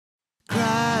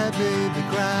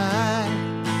cry,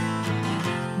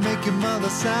 make your mother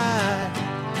sigh.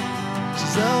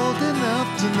 She's old enough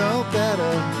to know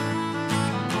better.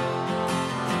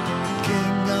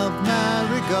 King of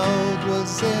Marigold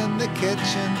was in the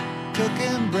kitchen,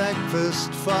 cooking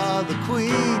breakfast for the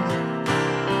Queen.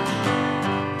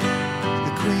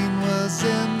 The Queen was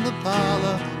in the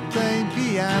parlor, playing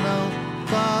piano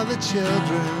for the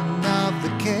children of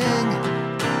the King.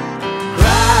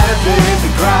 Cry, baby,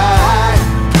 cry,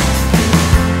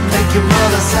 make your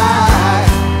mother sigh.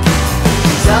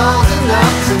 She's old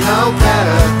enough to know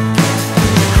better.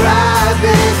 Cry,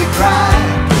 baby, cry.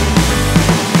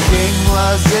 King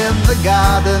was in the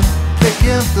garden,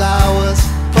 picking flowers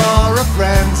for a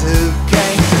friend who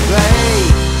came to play.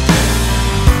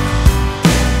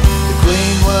 The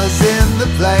Queen was in the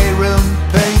playroom,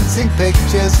 painting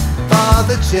pictures for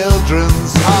the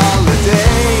children's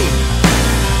holiday.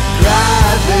 Cry,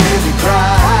 baby,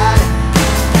 cry,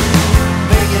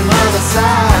 make your mother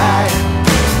sigh.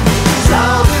 She's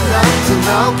old enough to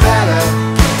know better.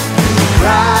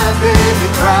 Cry, baby,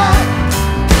 cry.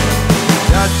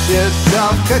 Duchess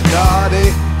of Kirkcaldy,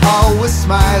 always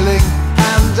smiling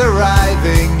and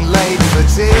arriving late for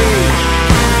tea.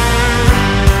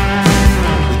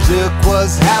 The Duke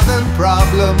was having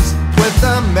problems with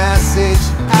a message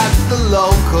at the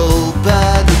local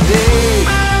Burgundy.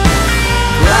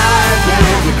 Cry,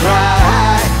 baby,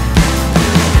 cry,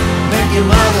 make your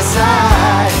mother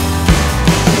sigh.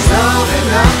 She's old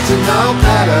enough to know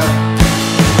better.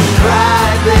 Cry,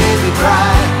 baby,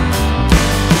 cry.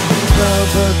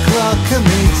 12 o'clock a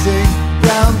meeting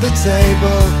round the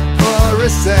table for a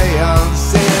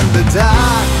seance in the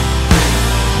dark.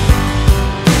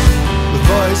 The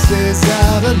voices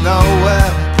out of nowhere,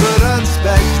 put on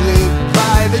specially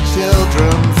by the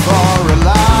children for a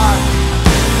lark.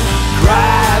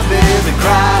 Cry, baby,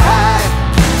 cry,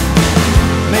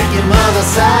 make your mother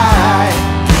sigh.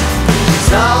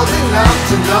 She's old enough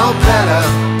to know better.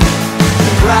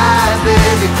 Cry,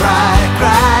 baby, cry,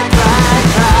 cry, cry,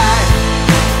 cry,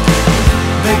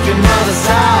 make your mother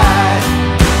sigh.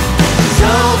 She's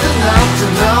old enough to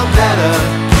know better.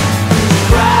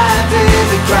 Cry,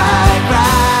 baby, cry,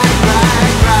 cry, cry,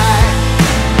 cry,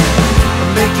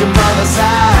 make your mother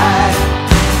sigh.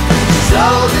 She's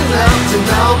old enough to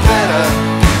know better.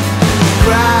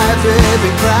 Cry, baby,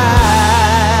 cry.